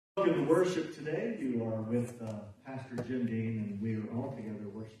joined in worship today. You are with Pastor Jim Dean, and we are all together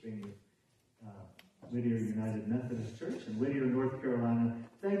worshiping with Whittier United Methodist Church in Whittier, North Carolina.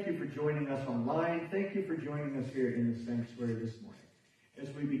 Thank you for joining us online. Thank you for joining us here in the sanctuary this morning.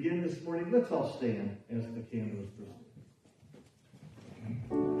 As we begin this morning, let's all stand as the candle is proceeding.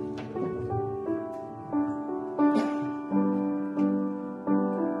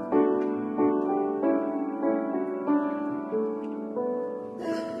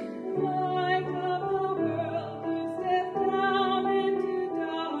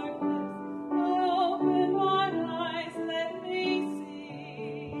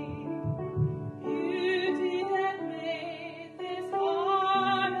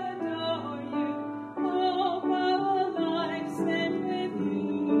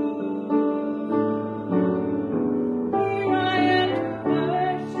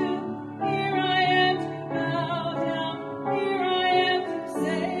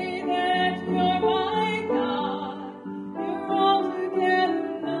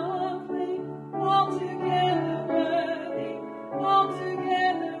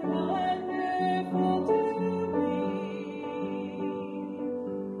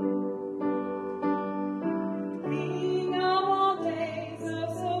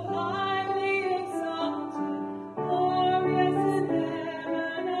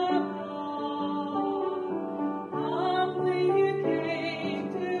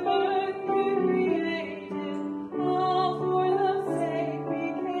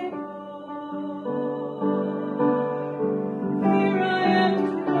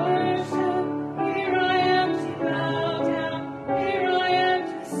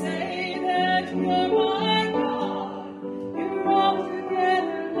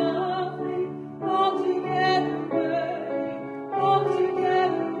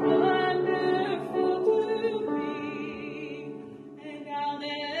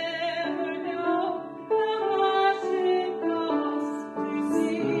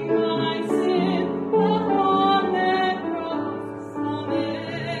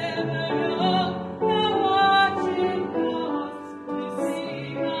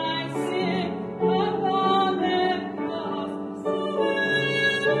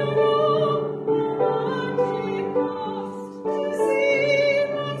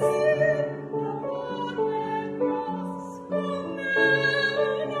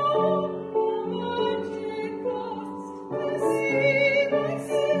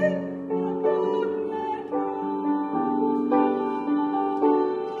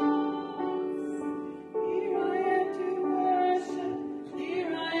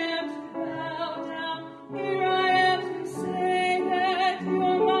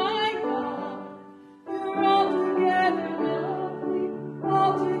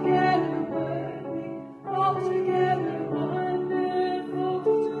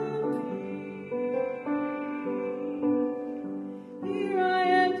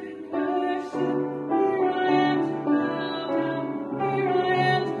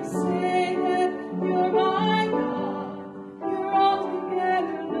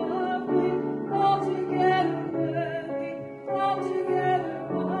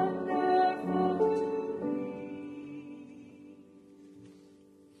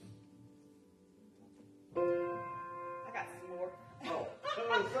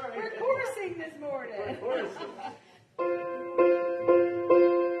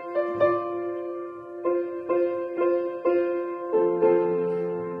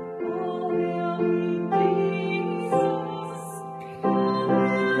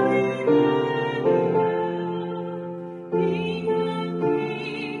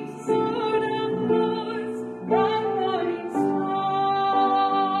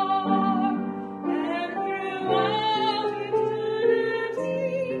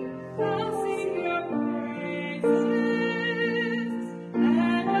 I'll sing your praise.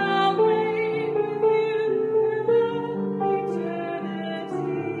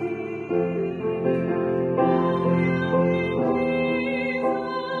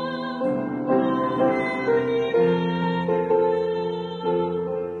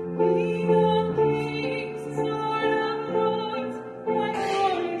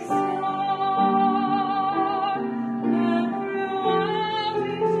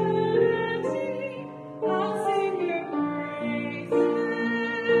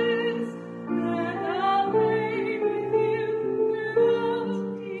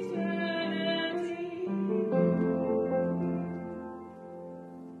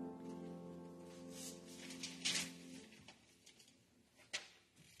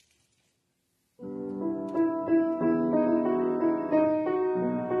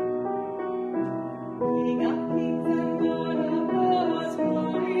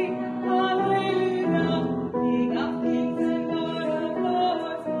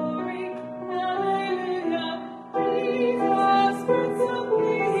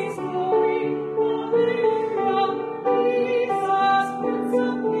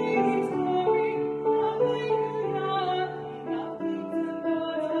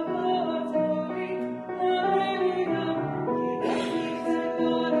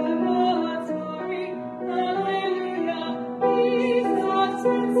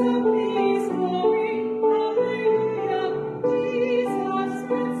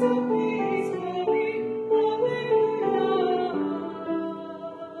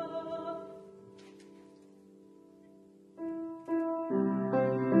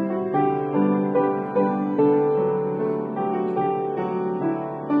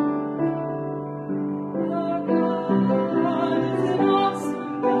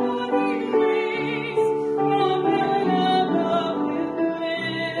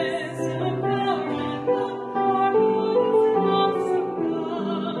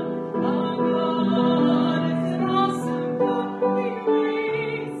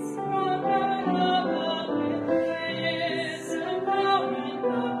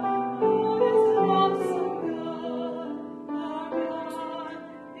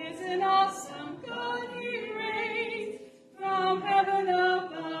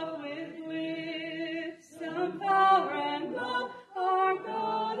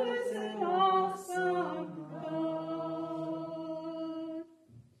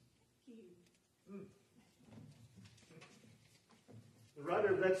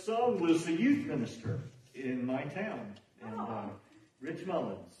 that song was the youth minister in my town, and Rich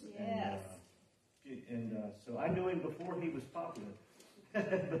Mullins. Yes. So I knew him before he was popular.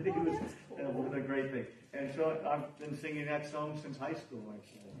 But he was what a great thing. And so I've been singing that song since high school,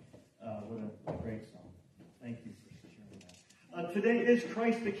 actually. What a great song. Thank you for sharing that. Today is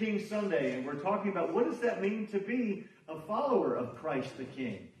Christ the King Sunday, and we're talking about what does that mean to be a follower of Christ the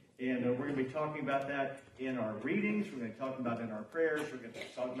King. And we're going to be talking about that in our readings. We're going to talk about it in our prayers. We're going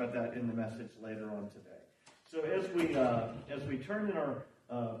to talk about that in the message later on today. So as we turn in our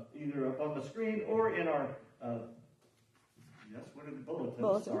either up on the screen or in our yes, what are the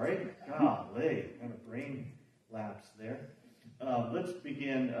bulletins? Sorry, golly, kind of brain lapse there. Let's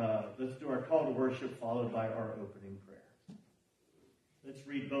begin. Let's do our call to worship, followed by our opening prayer. Let's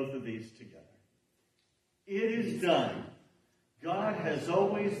read both of these together. It is done. God has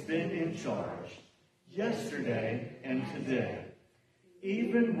always been in charge, yesterday and today.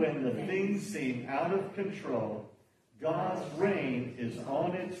 Even when the things seem out of control, God's reign is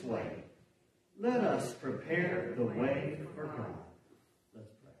on its way. Let us prepare the way for God.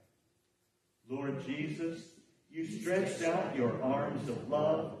 Let's pray. Lord Jesus, you stretched out your arms of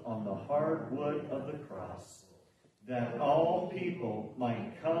love on the hard wood of the cross, that all people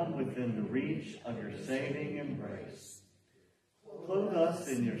might come within the reach of your saving embrace. Clothe us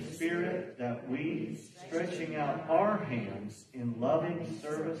in your spirit, that we, stretching out our hands in loving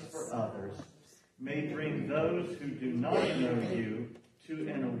service for others, may bring those who do not know you to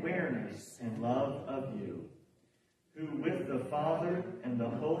an awareness and love of you, who with the Father and the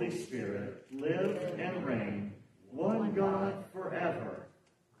Holy Spirit live and reign, one God forever.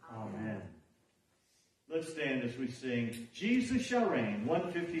 Amen. Let's stand as we sing, Jesus Shall Reign,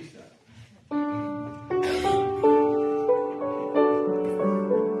 157.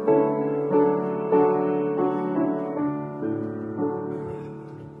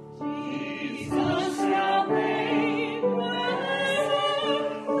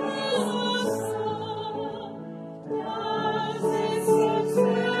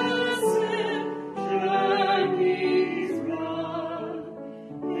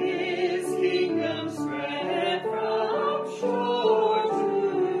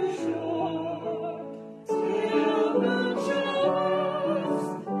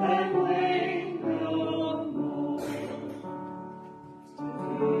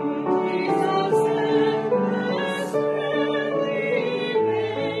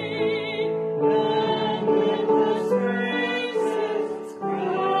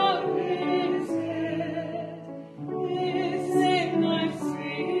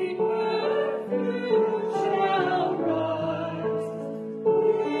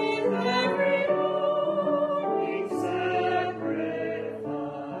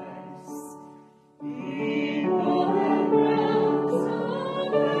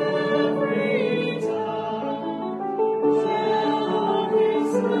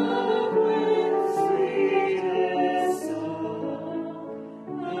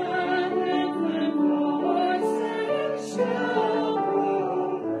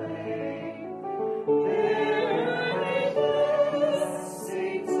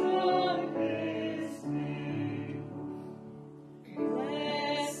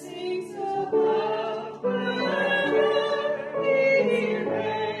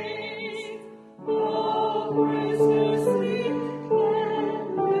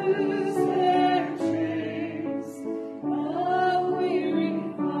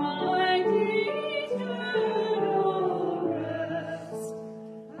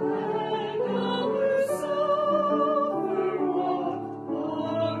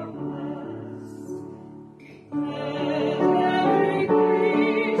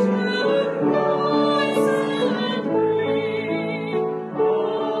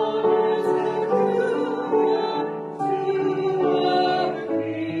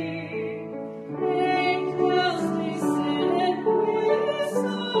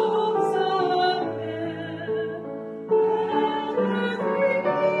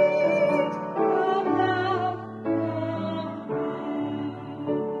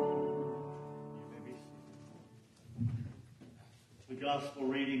 Gospel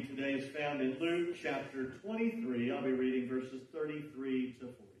reading today is found in Luke chapter 23. I'll be reading verses 33 to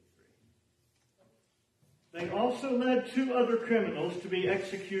 43. They also led 2 other criminals to be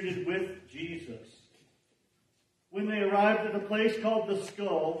executed with Jesus. When they arrived at a place called the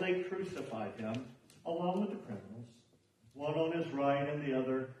Skull, they crucified him along with the criminals, one on his right and the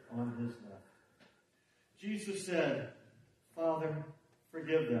other on his left. Jesus said, "Father,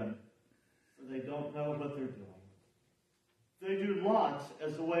 forgive them, for they don't know what they're doing." They drew lots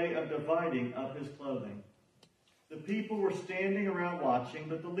as a way of dividing up his clothing. The people were standing around watching,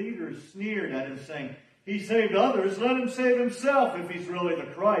 but the leaders sneered at him, saying, "He saved others, let him save himself if he's really the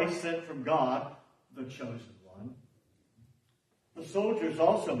Christ sent from God, the chosen one." The soldiers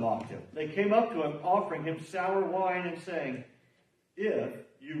also mocked him. They came up to him, offering him sour wine and saying, "If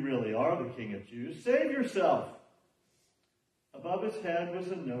you really are the King of Jews, save yourself." Above his head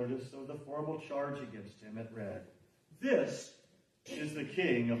was a notice of the formal charge against him. It read, "This is the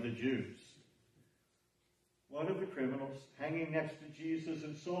King of the Jews." One of the criminals hanging next to Jesus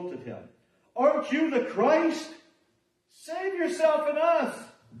insulted him. "Aren't you the Christ? Save yourself and us."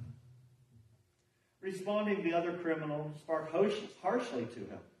 Responding, the other criminal spoke harshly to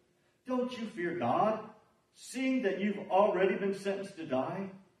him. "Don't you fear God, seeing that you've already been sentenced to die?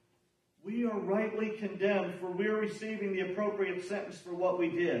 We are rightly condemned, for we are receiving the appropriate sentence for what we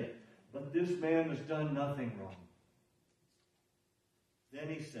did. But this man has done nothing wrong." Then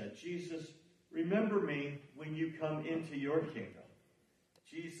he said, "Jesus, remember me when you come into your kingdom."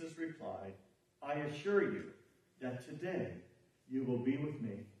 Jesus replied, "I assure you that today you will be with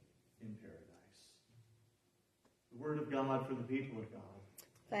me in paradise." The word of God for the people of God.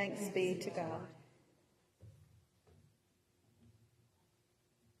 Thanks be to God.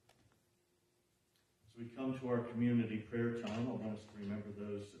 As we come to our community prayer time, I want us to remember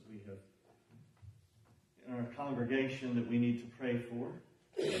those that we have in our congregation that we need to pray for.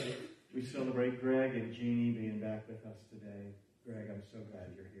 We celebrate Greg and Jeannie being back with us today. Greg, I'm so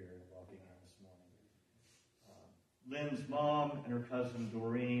glad you're here and walking around this morning. Lynn's mom and her cousin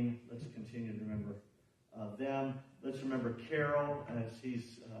Doreen, let's continue to remember them. Let's remember Carol as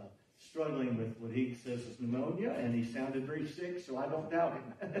he's struggling with what he says is pneumonia, and he sounded very sick, so I don't doubt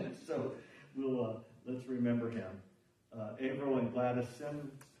him. So let's remember him. Averill and Gladys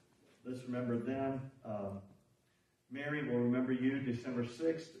Simmons, let's remember them. Mary will remember you December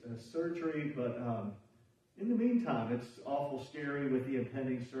 6th, surgery, but in the meantime, it's awful scary with the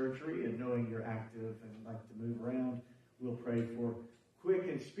impending surgery, and knowing you're active and like to move around, we'll pray for quick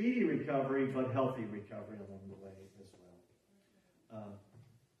and speedy recovery, but healthy recovery along the way as well.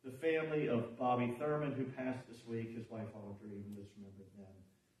 The family of Bobby Thurman, who passed this week, his wife Audrey, let's remember them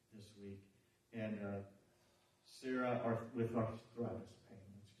this week. And Sarah with arthritis pain.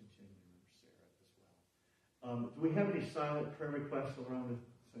 Let's continue to remember Sarah as well. Do we have any silent prayer requests around the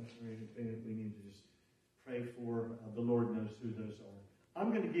sanctuary? We need to just pray for. The Lord knows who those are. I'm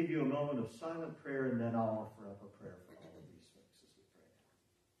going to give you a moment of silent prayer, and then I'll offer up a prayer for all of these folks as we pray.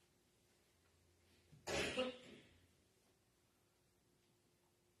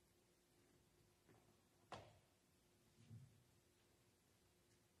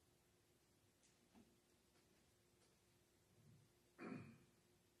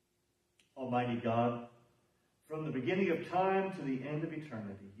 Almighty God, from the beginning of time to the end of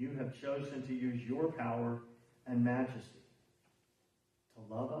eternity, you have chosen to use your power and majesty to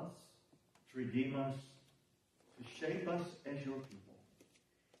love us, to redeem us, to shape us as your people.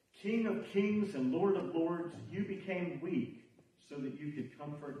 King of kings and Lord of lords, you became weak so that you could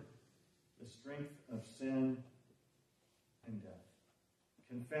comfort the strength of sin and death,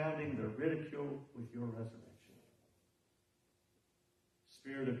 confounding the ridicule with your resurrection.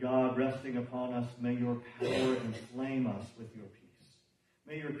 Spirit of God, resting upon us, may your power inflame us with your peace.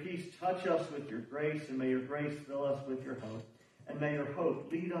 May your peace touch us with your grace, and may your grace fill us with your hope, and may your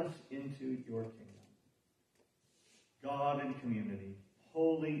hope lead us into your kingdom. God in community,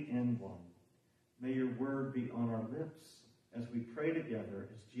 holy and one, may your word be on our lips as we pray together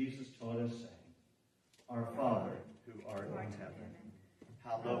as Jesus taught us, saying, Our Father, who art in heaven,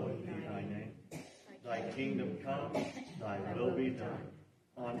 hallowed be thy name. Thy kingdom come, thy will be done,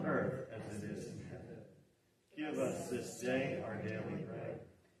 on earth as it is in heaven. Give us this day our daily bread,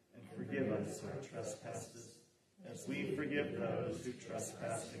 and forgive us our trespasses, as we forgive those who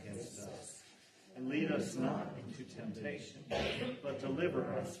trespass against us. And lead us not into temptation, but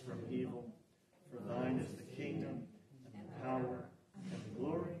deliver us from evil. For thine is the kingdom, and the power, and the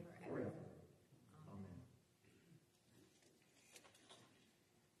glory forever. Amen.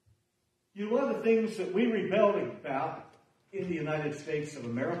 You know, one of the things that we rebelled about in the United States of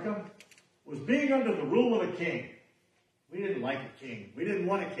America was being under the rule of a king. We didn't like a king. We didn't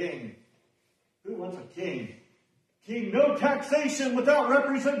want a king. Who wants a king? King, no taxation without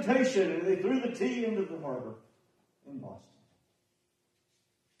representation. And they threw the tea into the harbor in Boston.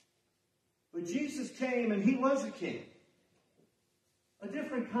 But Jesus came and he was a king. A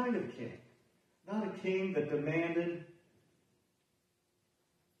different kind of king. Not a king that demanded,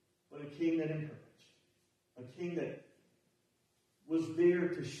 but a king that encouraged. A king that was there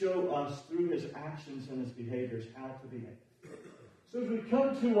to show us through his actions and his behaviors how to behave. So as we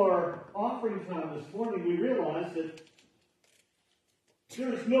come to our offering time this morning, we realize that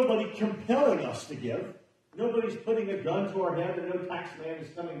there's nobody compelling us to give. Nobody's putting a gun to our head, and no tax man is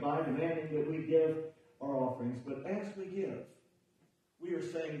coming by demanding that we give our offerings. But as we give, we are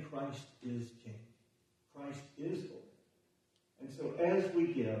saying Christ is King. Christ is Lord. And so as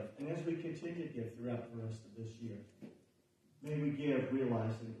we give, and as we continue to give throughout the rest of this year, may we give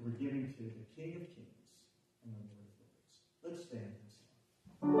realizing that we're giving to the King of Kings and the Lord of Lords. Let's stand and sing.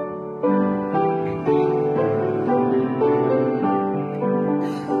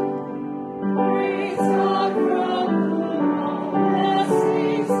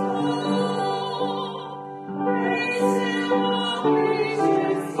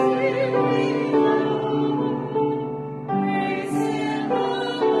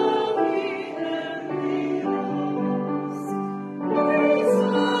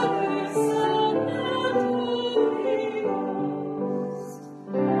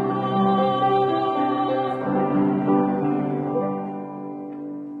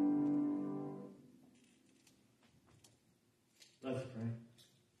 Let's pray.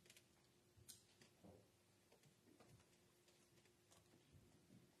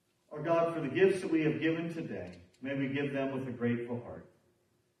 Our God, for the gifts that we have given today, may we give them with a grateful heart.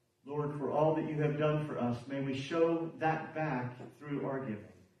 Lord, for all that you have done for us, may we show that back through our giving.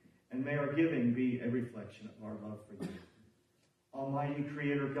 And may our giving be a reflection of our love for you. Almighty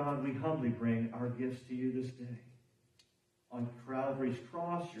Creator God, we humbly bring our gifts to you this day. On Calvary's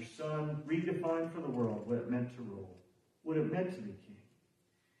cross, your Son redefined for the world what it meant to rule, what it meant to be king.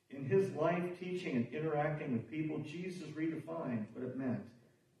 In his life, teaching and interacting with people, Jesus redefined what it meant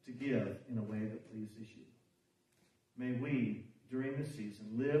to give in a way that pleases you. May we, during this season,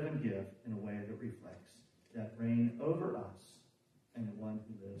 live and give in a way that reflects that reign over us and the one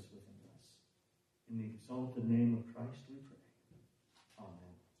who lives within us. In the exalted name of Christ we pray. Amen.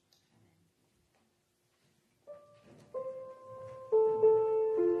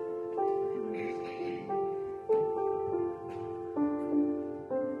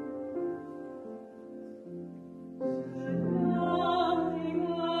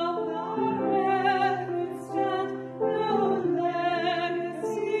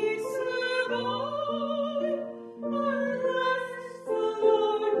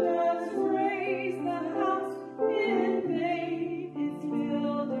 Praise the house in vain is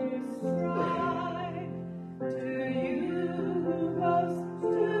built.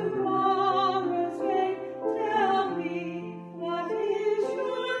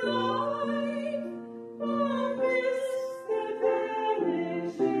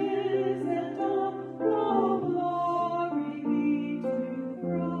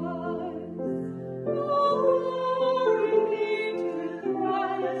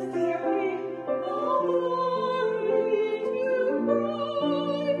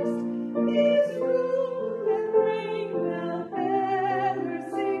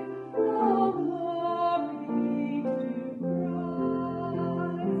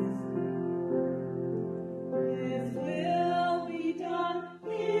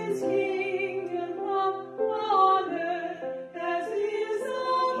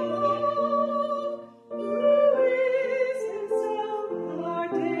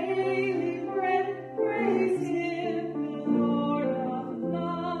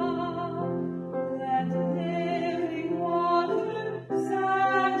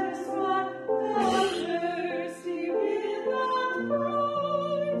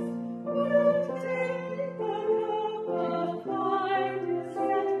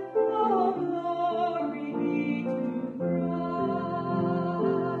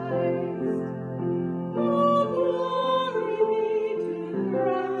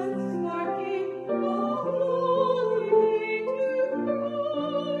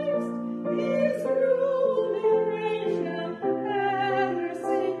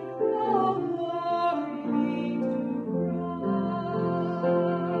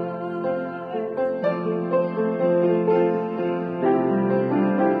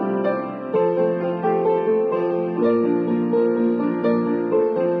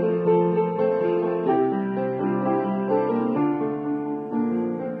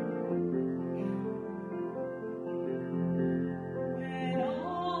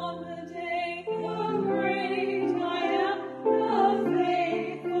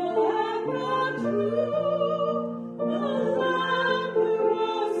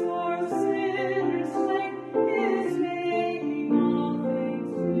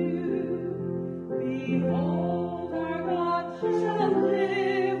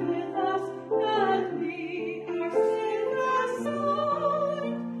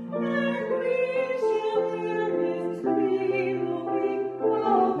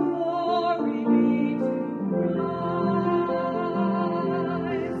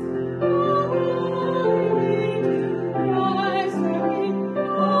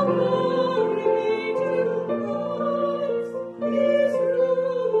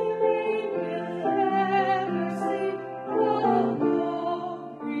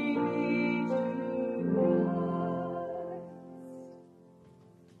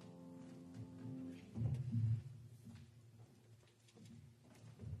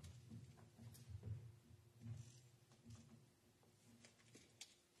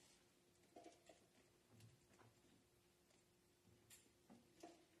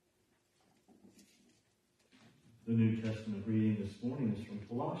 The New Testament reading this morning is from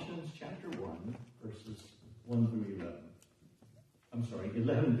Colossians chapter 1, verses 1 through 11.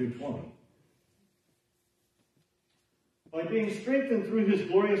 11 through 20. By being strengthened through his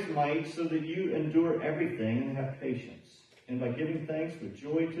glorious might, so that you endure everything and have patience, and by giving thanks with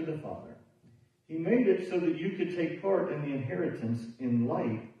joy to the Father. He made it so that you could take part in the inheritance in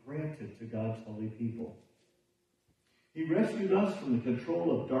light granted to God's holy people. He rescued us from the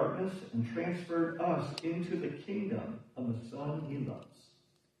control of darkness and transferred us into the kingdom of the Son he loves.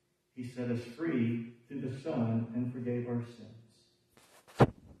 He set us free through the Son and forgave our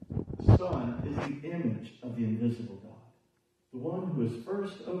sins. The Son is the image of the invisible God, the one who is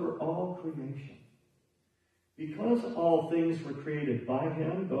first over all creation. Because all things were created by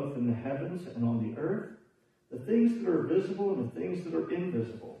him, both in the heavens and on the earth, the things that are visible and the things that are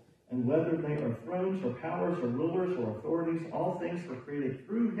invisible, and whether they are thrones or powers or rulers or authorities, all things were created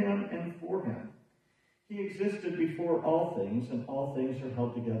through him and for him. He existed before all things, and all things are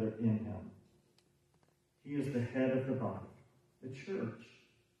held together in him. He is the head of the body, the church,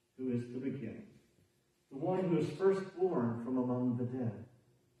 who is the beginning, the one who is firstborn from among the dead,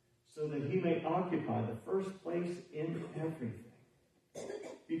 so that he may occupy the first place in everything.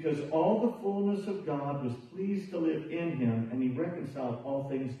 Because all the fullness of God was pleased to live in him, and he reconciled all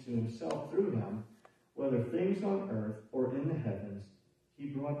things to himself through him, whether things on earth or in the heavens. He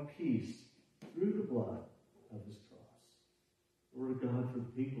brought peace through the blood of his cross. The word of God for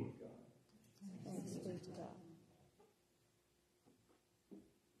the people of God. Thanks be to God.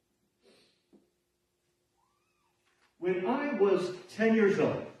 When I was 10 years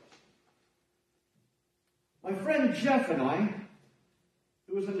old, my friend Jeff and I,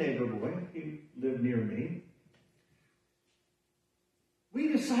 who was a neighbor boy, he lived near me, we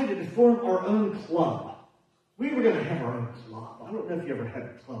decided to form our own club. We were going to have our own club. I don't know if you ever had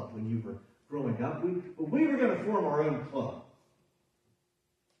a club when you were growing up, but we were going to form our own club.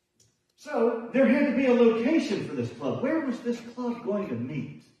 So there had to be a location for this club. Where was this club going to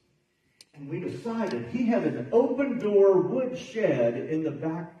meet? And we decided he had an open-door wood shed in the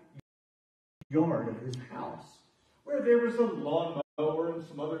backyard of his house, where there was a lawnmower and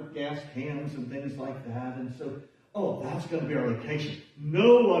some other gas cans and things like that. And so, that's going to be our location.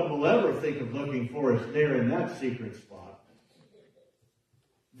 No one will ever think of looking for us there in that secret spot.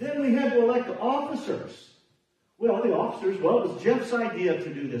 Then we had to elect the officers. Well, it was Jeff's idea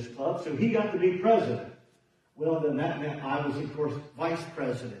to do this club, so he got to be president. Well, then that meant I was, of course, vice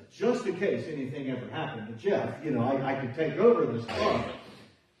president, just in case anything ever happened to Jeff. I could take over this club.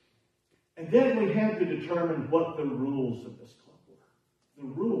 And then we had to determine what the rules of this club were. The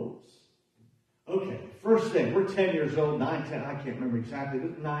rules. Okay, first thing, we're 10 years old, 9, 10, I can't remember exactly,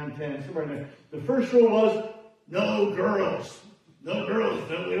 9, 10, somewhere in there. The first rule was, no girls. No girls.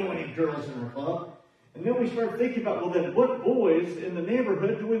 No, we don't want any girls in our club. And then we started thinking about, well, then what boys in the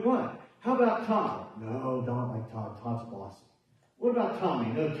neighborhood do we want? How about Tom? No, don't like Todd. Todd's bossy. What about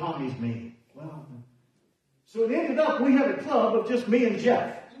Tommy? No, Tommy's mean. Well, so it ended up, we had a club of just me and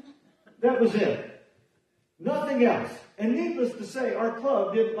Jeff. That was it. Nothing else. And needless to say, our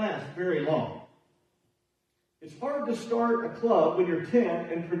club didn't last very long. It's hard to start a club when you're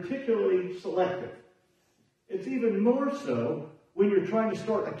 10 and particularly selective. It's even more so when you're trying to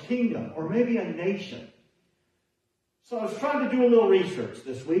start a kingdom or maybe a nation. So I was trying to do a little research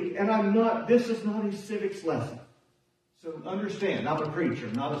this week, and this is not a civics lesson. So understand, I'm a preacher,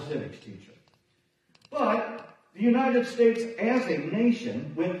 not a civics teacher. But the United States as a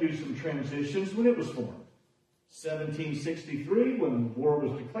nation went through some transitions when it was formed. 1763, when the war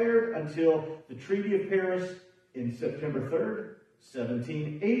was declared, until the Treaty of Paris in September 3rd,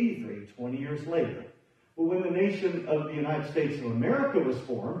 1783, 20 years later. But when the nation of the United States of America was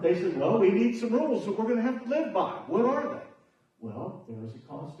formed, they said, well, we need some rules that we're going to have to live by. What are they? Well, there is a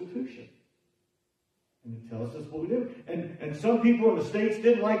Constitution. And it tells us what we do. And some people in the States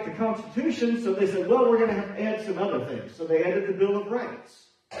didn't like the Constitution, so they said, well, we're going to have to add some other things. So they added the Bill of Rights.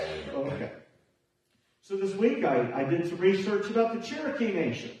 Okay. So this week I did some research about the Cherokee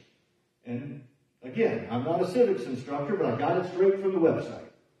Nation. And again, I'm not a civics instructor, but I got it straight from the website.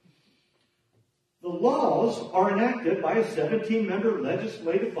 The laws are enacted by a 17-member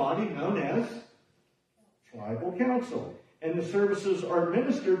legislative body known as Tribal Council. And the services are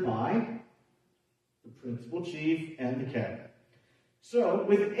administered by the principal chief and the cabinet. So,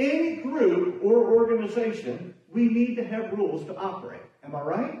 with any group or organization, we need to have rules to operate. Am I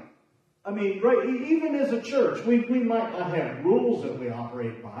right? I mean, right, even as a church, we might not have rules that we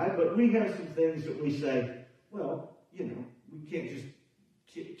operate by, but we have some things that we say, well, we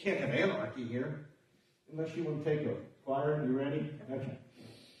can't have anarchy here. Unless you want to take a choir. You ready? Okay.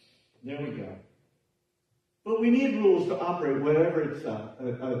 There we go. But we need rules to operate, whether it's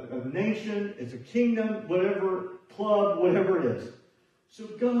a nation, it's a kingdom, whatever club, whatever it is. So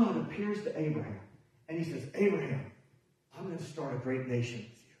God appears to Abraham, and he says, Abraham, I'm going to start a great nation with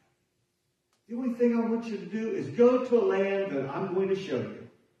you. The only thing I want you to do is go to a land that I'm going to show you.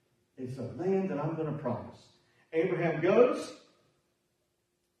 It's a land that I'm going to promise. Abraham goes,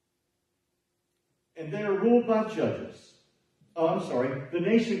 and they are ruled by judges. Oh, I'm sorry. The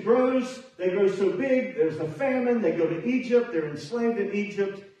nation grows. They grow so big. There's a famine. They go to Egypt. They're enslaved in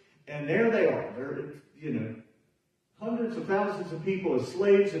Egypt. And there they are. They're, hundreds of thousands of people as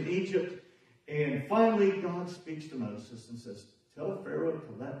slaves in Egypt. And finally, God speaks to Moses and says, tell Pharaoh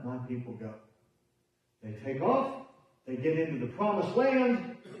to let my people go. They take off. They get into the promised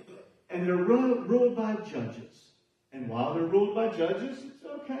land. And they're ruled by judges. And while they're ruled by judges, it's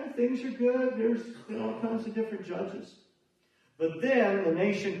okay. Things are good. There's all kinds of different judges. But then the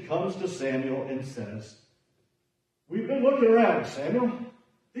nation comes to Samuel and says, we've been looking around, Samuel.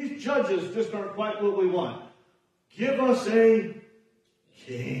 These judges just aren't quite what we want. Give us a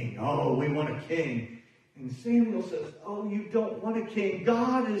king. Oh, we want a king. And Samuel says, oh, you don't want a king.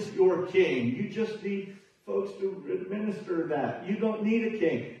 God is your king. You just need folks to administer that. You don't need a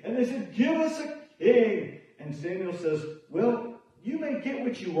king. And they said, give us a king. And Samuel says, well, you may get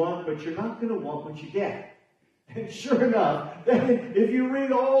what you want, but you're not going to want what you get. And sure enough, if you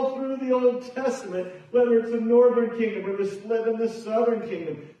read all through the Old Testament, whether it's the northern kingdom or the split in the southern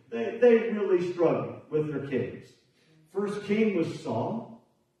kingdom, they really struggled with their kings. First king was Saul.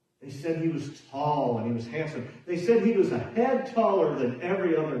 They said he was tall and he was handsome. They said he was a head taller than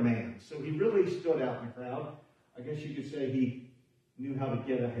every other man. So he really stood out in the crowd. I guess you could say he knew how to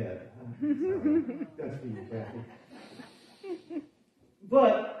get ahead. That's for you, Kathy.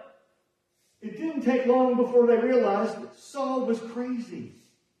 But it didn't take long before they realized that Saul was crazy.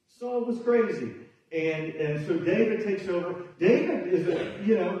 Saul was crazy. And so David takes over. David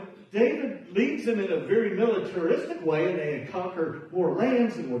leads them in a very militaristic way, and they conquer more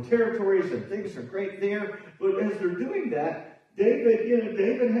lands and more territories, and things are great there. But as they're doing that,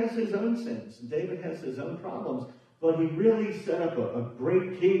 David has his own sins, and David has his own problems. But he really set up a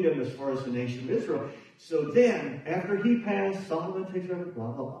great kingdom as far as the nation of Israel. So then, after he passed, Solomon takes over,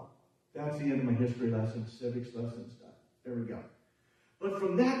 blah, blah, blah. That's the end of my history lesson, civics lesson stuff. There we go. But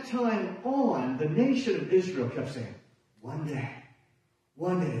from that time on, the nation of Israel kept saying, one day,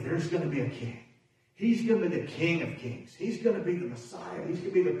 there's going to be a king. He's going to be the King of Kings. He's going to be the Messiah. He's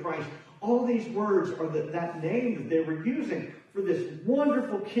going to be the Christ. All these words are that name that they were using for this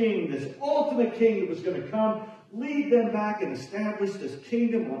wonderful king, this ultimate king that was going to come, lead them back and establish this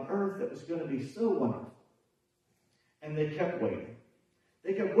kingdom on earth that was going to be so wonderful. And they kept waiting.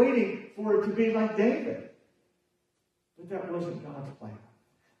 They kept waiting for it to be like David. But that wasn't God's plan.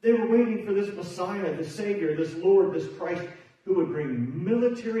 They were waiting for this Messiah, this Savior, this Lord, this Christ, who would bring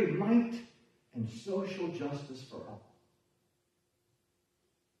military might and social justice for all.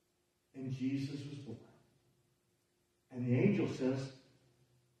 And Jesus was born. And the angel says,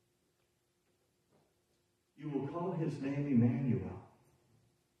 you will call his name Emmanuel.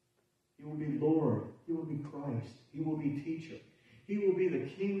 He will be Lord. He will be Christ. He will be teacher. He will be the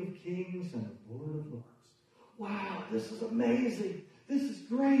King of Kings and the Lord of Lords. Wow, this is amazing. This is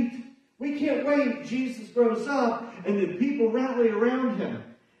great. We can't wait. Jesus grows up and the people rally around him.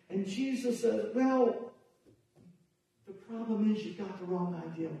 And Jesus says, well, the problem is you've got the wrong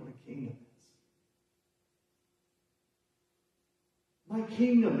idea of what a kingdom is. My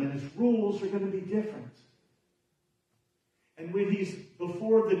kingdom and its rules are going to be different. And when he's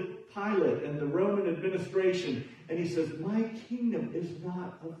before the Pilate and the Roman administration, and he says, my kingdom is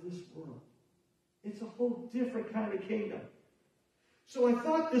not of this world. It's a whole different kind of kingdom. So I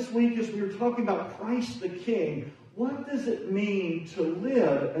thought this week, as we were talking about Christ the King, what does it mean to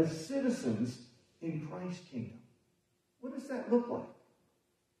live as citizens in Christ's kingdom? What does that look like?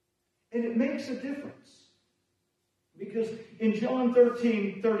 And it makes a difference. Because in John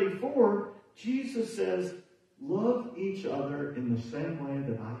 13:34, Jesus says, love each other in the same way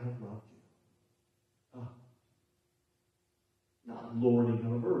that I have loved you. Not lording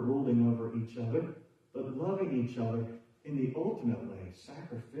over or ruling over each other, but loving each other in the ultimate way,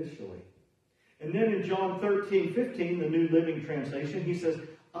 sacrificially. And then in John 13:15, the New Living Translation, he says,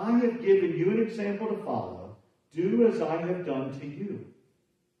 I have given you an example to follow. Do as I have done to you.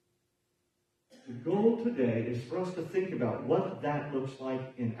 The goal today is for us to think about what that looks like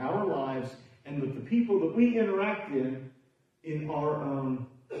in our lives and with the people that we interact in our own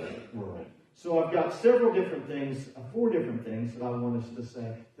world. So I've got several different things, 4 different things that I want us to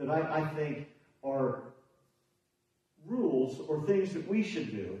say that I think are rules or things that we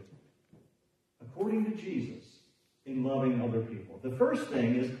should do according to Jesus, in loving other people. The first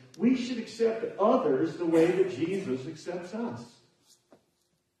thing is we should accept others the way that Jesus accepts us.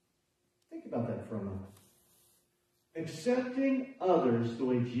 Think about that for a moment. Accepting others the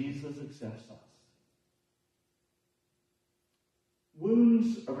way Jesus accepts us.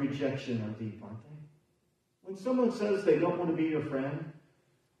 Wounds of rejection are deep, aren't they? When someone says they don't want to be your friend,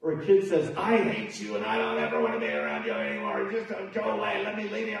 or a kid says, I hate you and I don't ever want to be around you anymore, just go away,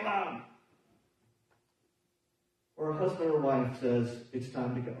 leave me alone. Or a husband or wife says, it's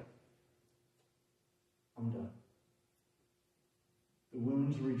time to go. I'm done. The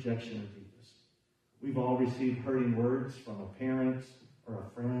wounds of rejection are deepest. We've all received hurting words from a parent or a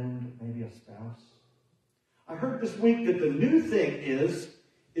friend, maybe a spouse. I heard this week that the new thing is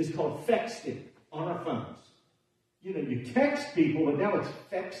called texting on our phones. You know, you text people, but now it's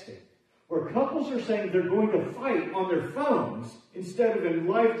texting. Where couples are saying they're going to fight on their phones instead of in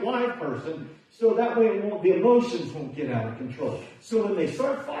live person, so that way the emotions won't get out of control. So when they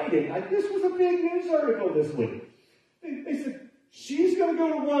start fighting, this was a big news article this week. They said, she's going to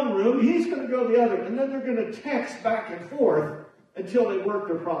go to one room, he's going to go to the other, and then they're going to text back and forth until they work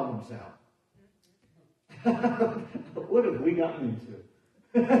their problems out. What have we gotten into?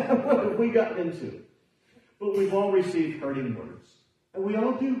 What have we gotten into? But we've all received hurting words. And we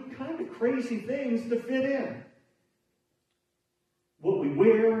all do kind of crazy things to fit in. What we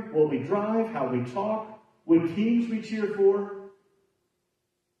wear, what we drive, how we talk, what teams we cheer for.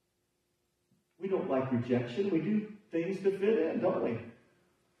 We don't like rejection. We do things to fit in, don't we?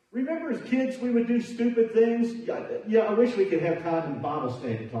 Remember as kids we would do stupid things? Yeah, I wish we could have time in Bible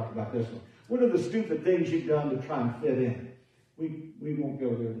study to talk about this one. What are the stupid things you've done to try and fit in? We won't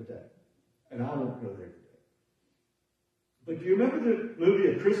go there today. And I won't go there today. But do you remember the movie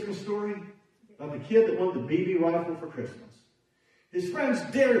A Christmas Story? About the kid that won the BB rifle for Christmas. His friends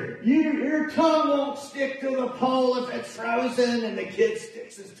dare, your tongue won't stick to the pole if it's frozen, and the kid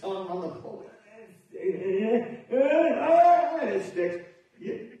sticks his tongue on the pole. And it sticks.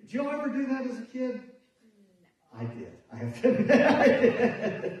 Did you ever do that as a kid? No. I did. I have to admit I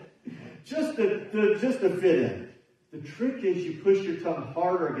did. Just to fit in. The trick is you push your tongue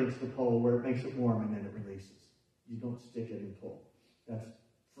harder against the pole where it makes it warm and then it releases. You don't stick it in pull. That's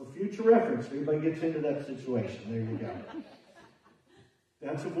for future reference. If anybody gets into that situation, there you go.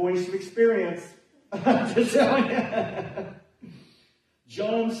 That's a voice of experience. I'm just telling you.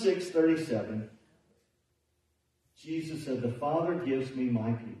 John 6:37. Jesus said, the Father gives me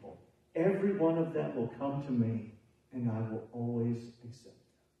my people. Every one of them will come to me, and I will always accept them.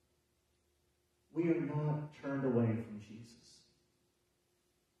 We are not turned away from Jesus.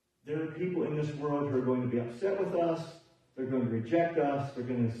 There are people in this world who are going to be upset with us. They're going to reject us. They're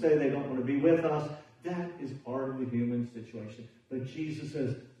going to say they don't want to be with us. That is part of the human situation. But Jesus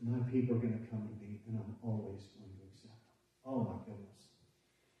says, my people are going to come to me, and I'm always going to accept them. Oh, my goodness.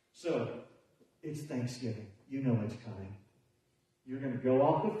 So, it's Thanksgiving. You know it's coming. You're going to go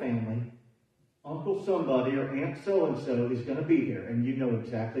off with family. Uncle somebody or Aunt so-and-so is going to be here, and you know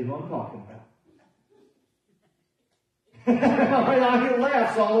exactly who I'm talking about. I hear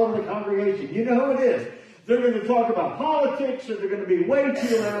laughs all over the congregation. You know who it is. They're going to talk about politics, or they're going to be way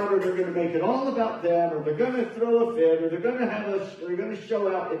too loud, or they're going to make it all about them, or they're going to throw a fit, or they're going to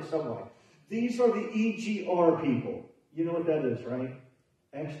show out in some way. These are the EGR people. You know what that is, right?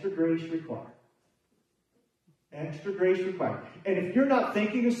 Extra grace required. Extra grace required. And if you're not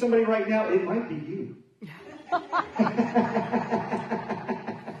thinking of somebody right now, it might be you.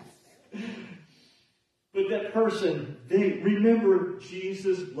 But that person, they remember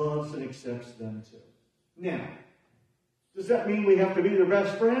Jesus loves and accepts them too. Now, does that mean we have to be their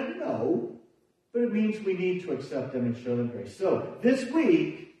best friend? No. But it means we need to accept them and show them grace. So, this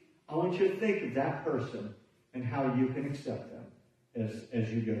week, I want you to think of that person and how you can accept them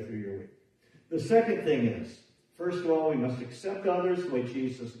as you go through your week. The second thing is, first of all, we must accept others the way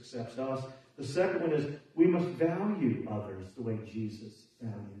Jesus accepts us. The second one is we must value others the way Jesus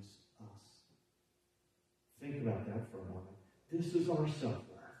values us. Think about that for a moment. This is our self-worth.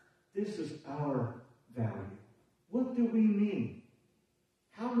 This is our value. What do we mean?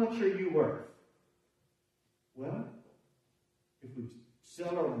 How much are you worth? Well, if we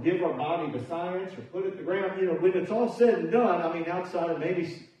sell or give our body to science or put it to the ground, when it's all said and done, outside of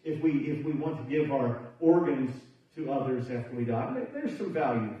maybe if we want to give our organs to others after we die, there's some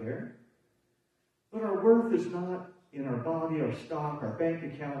value there. But our worth is not in our body, our stock, our bank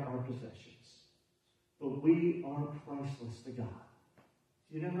account, our possessions. But we are priceless to God.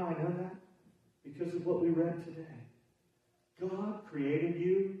 Do you know how I know that? Because of what we read today. God created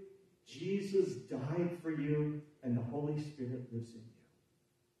you, Jesus died for you, and the Holy Spirit lives in you.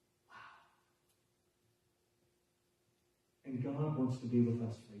 Wow. And God wants to be with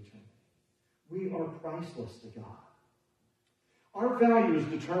us for eternity. We are priceless to God. Our value is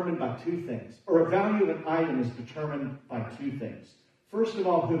determined by two things, or a value of an item is determined by two things. First of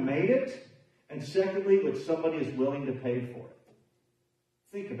all, who made it, and secondly, what somebody is willing to pay for it.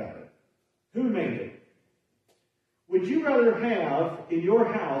 Think about it. Who made it? Would you rather have in your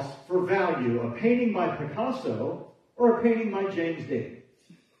house for value a painting by Picasso or a painting by James Dean?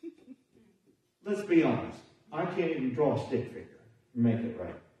 Let's be honest. I can't even draw a stick figure and make it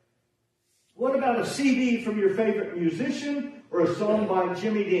right. What about a CD from your favorite musician or a song by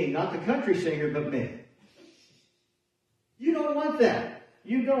Jimmy Dean? Not the country singer, but me. You don't want that.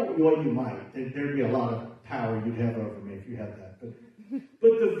 You don't. Well, you might. There'd be a lot of power you'd have over me if you had that. But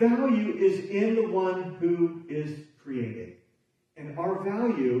the value is in the one who is created. And our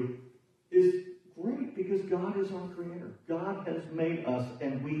value is great because God is our creator. God has made us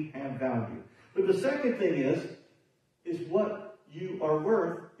and we have value. But the second thing is what you are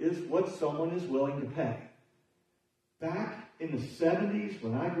worth is what someone is willing to pay. Back in the 70s,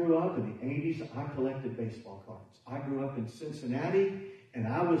 when I grew up, in the 80s, I collected baseball cards. I grew up in Cincinnati, and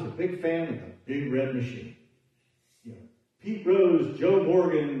I was a big fan of the Big Red Machine. You know, Pete Rose, Joe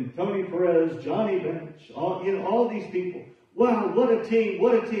Morgan, Tony Perez, Johnny Bench, all these people. Wow, what a team,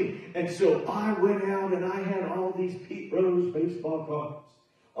 what a team. And so I went out and I had all these Pete Rose baseball cards.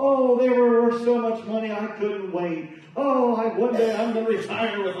 Oh, they were worth so much money, I couldn't wait. Oh, one day I'm going to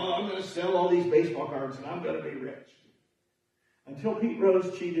retire with I'm going to sell all these baseball cards and I'm going to be rich. Until Pete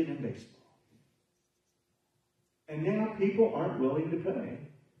Rose cheated in baseball. And now people aren't willing to pay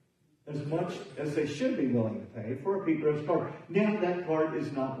as much as they should be willing to pay for a Pete Rose card. Now that card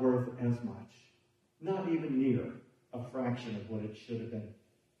is not worth as much. Not even near a fraction of what it should have been.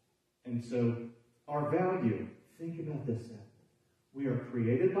 And so our value, think about this then. We are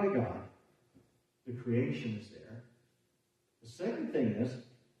created by God. The creation is there. The second thing is,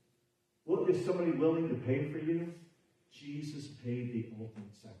 what is somebody willing to pay for you? Jesus paid the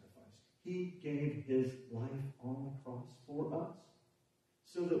ultimate sacrifice. He gave his life on the cross for us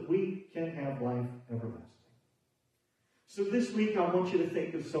so that we can have life everlasting. So this week I want you to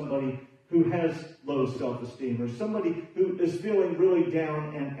think of somebody who has low self-esteem or somebody who is feeling really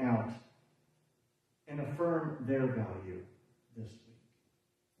down and out and affirm their value this week.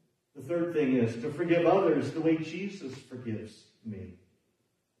 The third thing is to forgive others the way Jesus forgives me.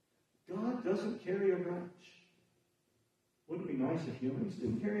 God doesn't carry a grudge. Wouldn't it be nice if humans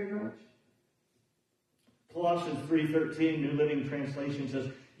didn't carry a grudge? Colossians 3:13, New Living Translation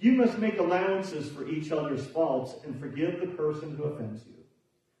says, "You must make allowances for each other's faults and forgive the person who offends you.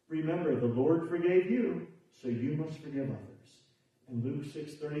 Remember, the Lord forgave you, so you must forgive others." And Luke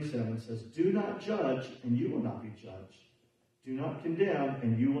 6:37 says, "Do not judge, and you will not be judged. Do not condemn,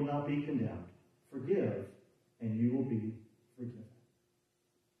 and you will not be condemned. Forgive, and you will be forgiven."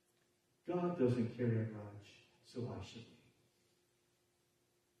 God doesn't carry a grudge, so why should we?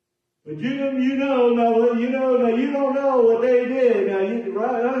 But you don't know what they did. Now,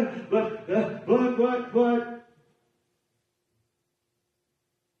 right? But.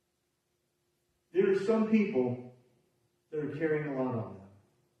 There are some people that are carrying a lot on them.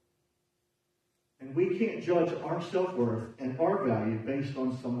 And we can't judge our self-worth and our value based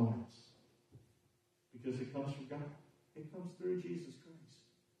on someone else. Because it comes from God. It comes through Jesus Christ.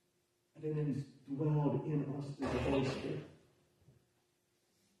 And it is dwelled in us through the Holy Spirit.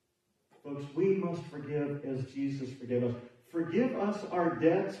 Folks, we must forgive as Jesus forgave us. Forgive us our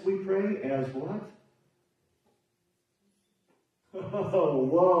debts, we pray, as what? Oh,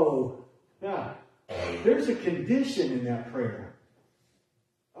 whoa. Yeah. There's a condition in that prayer.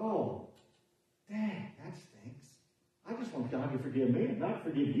 Oh, dang, that stinks. I just want God to forgive me and not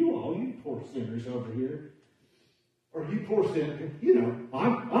forgive you all, you poor sinners over here. Or you poor sinner,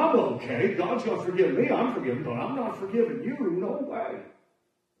 I'm okay. God's going to forgive me. I'm forgiven, but I'm not forgiving you. No way.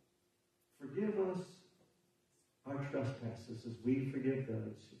 Forgive us our trespasses as we forgive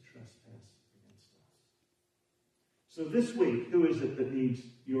those who trespass against us. So this week, who is it that needs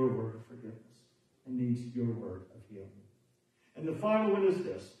your word of forgiveness and needs your word of healing? And the final one is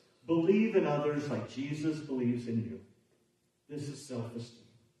this. Believe in others like Jesus believes in you. This is self-esteem.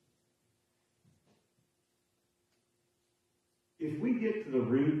 If we get to the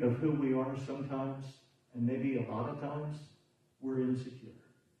root of who we are sometimes, and maybe a lot of times, we're insecure.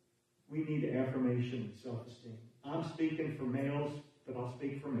 We need affirmation and self-esteem. I'm speaking for males, but I'll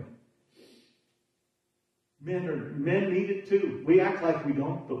speak for men. Men need it too. We act like we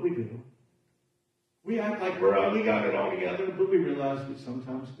don't, but we do. We act like we got it all together, but we realize that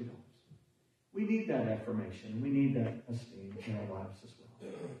sometimes we don't. We need that affirmation. We need that esteem in our lives as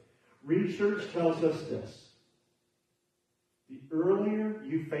well. Research tells us this. The earlier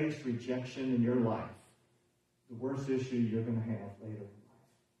you face rejection in your life, the worse issue you're going to have later in life.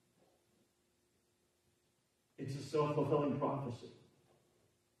 It's a self-fulfilling prophecy.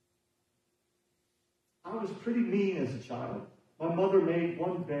 I was pretty mean as a child. My mother made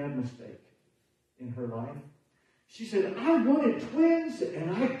one bad mistake in her life. She said, I wanted twins,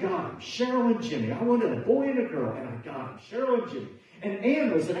 and I got them, Cheryl and Jimmy. I wanted a boy and a girl, and I got them, Cheryl and Jimmy. And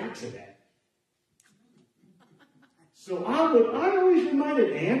Ann was an accident. So I always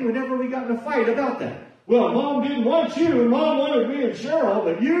reminded Ann whenever we got in a fight about that. Well, Mom didn't want you, and Mom wanted me and Cheryl,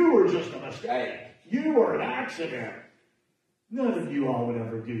 but you were just a mistake. You were an accident. None of you all would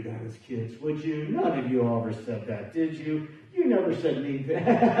ever do that as kids, would you? None of you all ever said that, did you? You never said anything.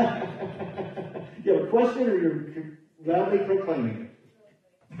 You have a question, or you're loudly proclaiming it?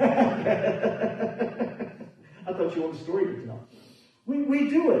 I thought you wanted a story to tell. We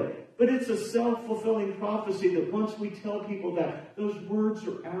do it, but it's a self-fulfilling prophecy that once we tell people that, those words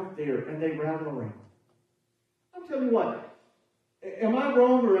are out there and they rattle around. I'll tell you what. Am I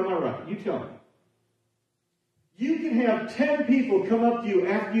wrong or am I right? You tell me. You can have 10 people come up to you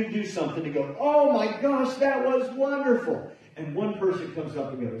after you do something and go, oh my gosh, that was wonderful. And one person comes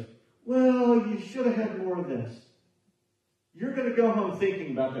up and goes, well, you should have had more of this. You're going to go home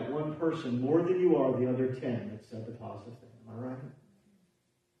thinking about that one person more than you are the other 10 that said the positive thing. Am I right?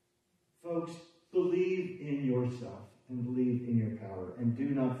 Folks, believe in yourself and believe in your power, and do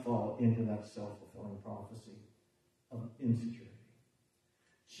not fall into that self-fulfilling prophecy of insecurity.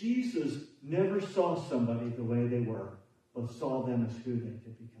 Jesus never saw somebody the way they were, but saw them as who they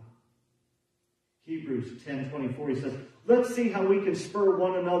could become. Hebrews 10:24, he says, let's see how we can spur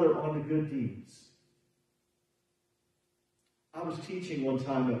one another on to good deeds. I was teaching one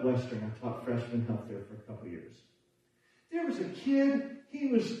time at Western. I taught freshman health there for a couple years. There was a kid, he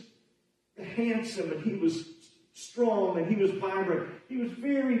was handsome, and he was strong, and he was vibrant. He was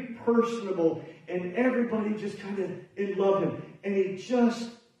very personable, and everybody just kind of loved him. And he just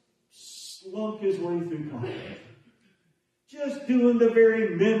slunk his way through college. Just doing the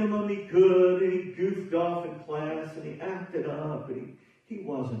very minimum he could, and he goofed off in class, and he acted up, and he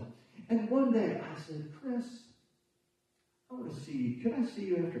wasn't. And one day I said, Chris, I want to see you. Can I see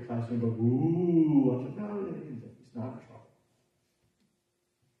you after class? And he goes, ooh. I said, no, he's not in trouble.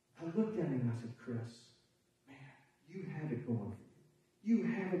 I looked at him and I said, Chris, man, you have it going for you. You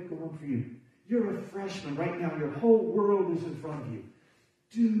have it going for you. You're a freshman right now. Your whole world is in front of you.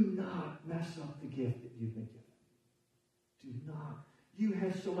 Do not mess up the gift that you've been given. Do not. You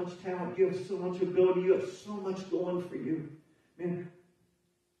have so much talent. You have so much ability. You have so much going for you. Man,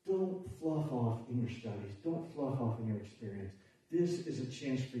 don't fluff off in your studies. Don't fluff off in your experience. This is a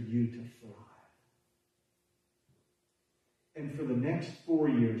chance for you to thrive. And for the next 4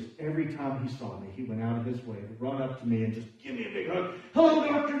 years, every time he saw me, he went out of his way to run up to me and just give me a big hug. Hello,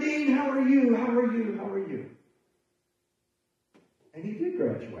 Dr. Dean. How are you? How are you? How are you? And he did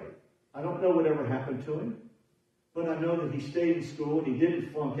graduate. I don't know whatever happened to him, but I know that he stayed in school and he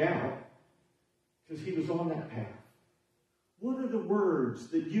didn't flunk out because he was on that path. What are the words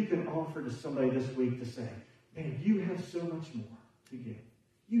that you can offer to somebody this week to say, man, you have so much more to give.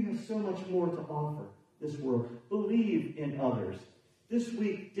 You have so much more to offer this world. Believe in others. This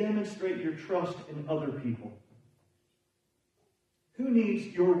week, demonstrate your trust in other people. Who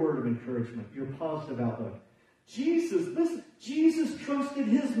needs your word of encouragement, your positive outlook? Jesus trusted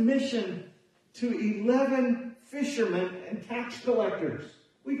his mission to 11 fishermen and tax collectors.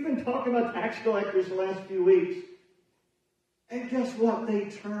 We've been talking about tax collectors the last few weeks. And guess what? They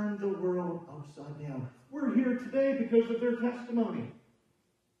turned the world upside down. We're here today because of their testimony.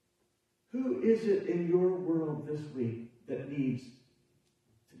 Who is it in your world this week that needs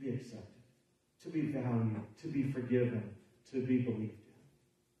to be accepted, to be valued, to be forgiven, to be believed in?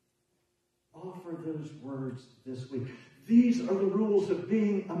 Offer those words this week. These are the rules of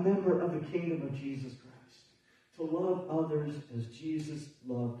being a member of the kingdom of Jesus Christ. To love others as Jesus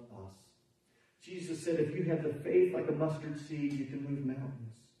loved us. Jesus said, if you have the faith like a mustard seed, you can move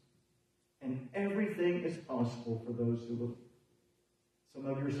mountains. And everything is possible for those who believe. Some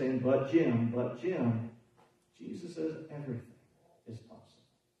of you are saying, but Jim. Jesus says everything is possible.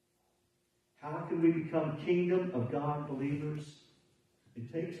 How can we become kingdom of God believers? It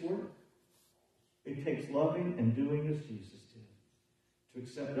takes work. It takes loving and doing as Jesus did. To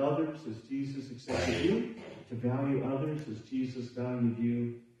accept others as Jesus accepted you. To value others as Jesus valued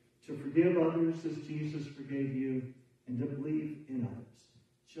you. To forgive others as Jesus forgave you. And to believe in others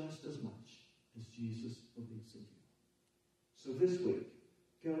just as much as Jesus believes in you. So this week,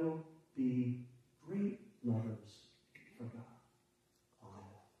 go be great lovers for God. Amen.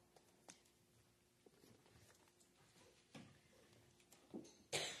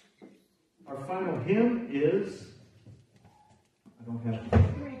 final hymn is, I don't have to.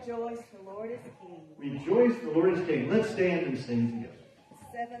 Rejoice, the Lord is King. Rejoice, the Lord is King. Let's stand and sing together.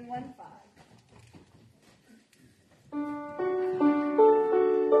 715.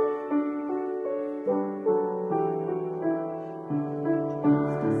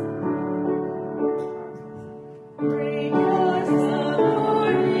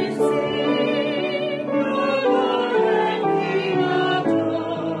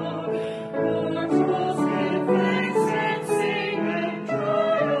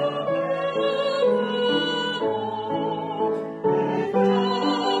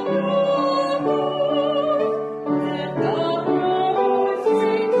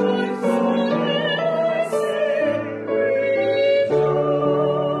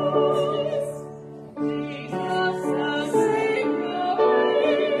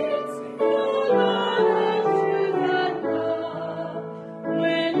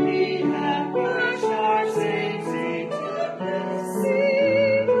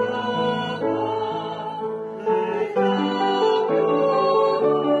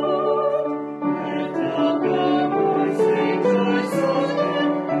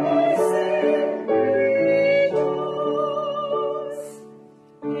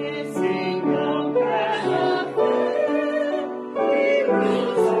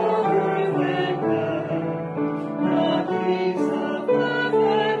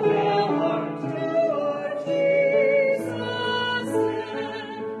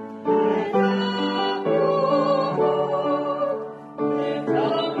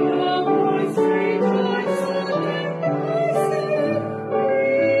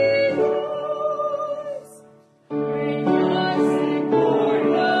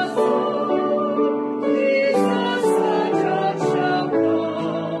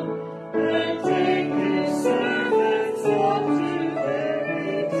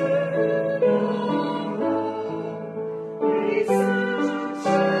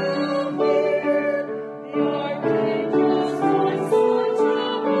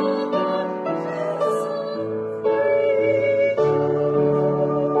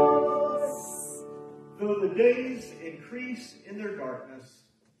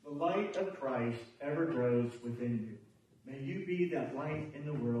 Christ ever grows within you. May you be that light in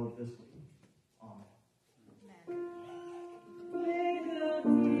the world this week.